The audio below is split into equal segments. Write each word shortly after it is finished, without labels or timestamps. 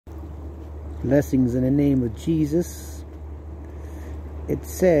Blessings in the name of Jesus. It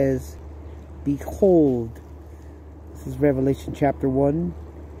says, behold, this is Revelation chapter 1,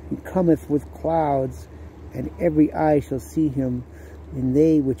 he cometh with clouds, and every eye shall see him, and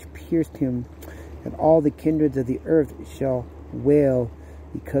they which pierced him, and all the kindreds of the earth shall wail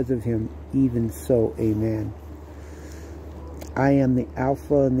because of him. Even so, amen. I am the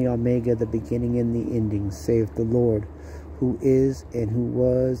Alpha and the Omega, the beginning and the ending, saith the Lord, who is, and who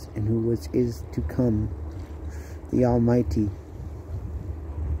was, and who is to come, the Almighty.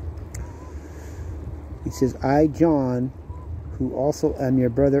 He says, I, John, who also am your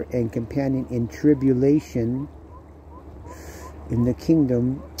brother and companion in tribulation, in the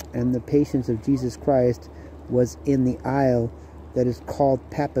kingdom and the patience of Jesus Christ, was in the isle that is called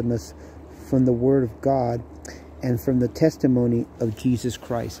Patmos, from the word of God and from the testimony of Jesus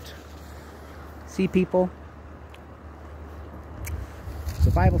Christ. See, people?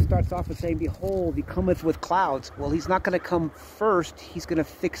 The Bible starts off with saying, behold, he cometh with clouds. Well, he's not going to come first. He's going to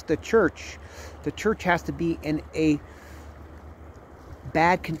fix the church. The church has to be in a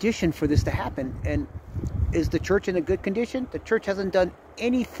bad condition for this to happen. And is the church in a good condition? The church hasn't done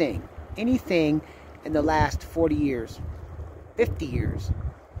anything in the last 40 years, 50 years.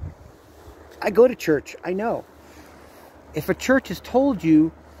 I go to church. I know. If a church has told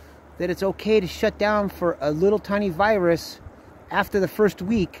you that it's okay to shut down for a little tiny virus after the first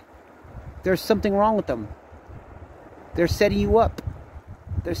week, there's something wrong with them. They're setting you up.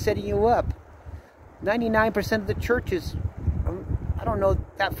 They're setting you up. 99% of the churches, I don't know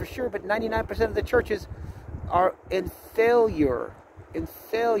that for sure, but 99% of the churches are in failure. In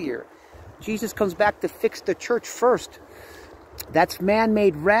failure. Jesus comes back to fix the church first. That's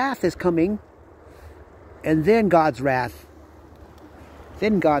man-made wrath is coming. And then God's wrath.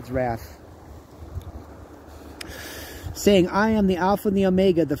 Then God's wrath. Saying, I am the Alpha and the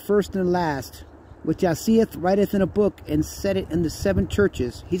Omega, the first and the last, which thou seest, writeth in a book, and set it in the 7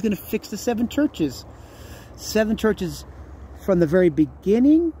 churches. He's going to fix the 7 churches. 7 churches from the very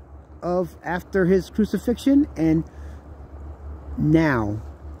beginning of after his crucifixion and now.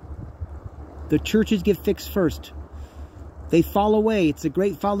 The churches get fixed first. They fall away. It's a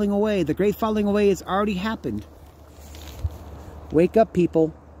great falling away. The great falling away has already happened. Wake up,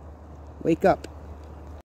 people. Wake up.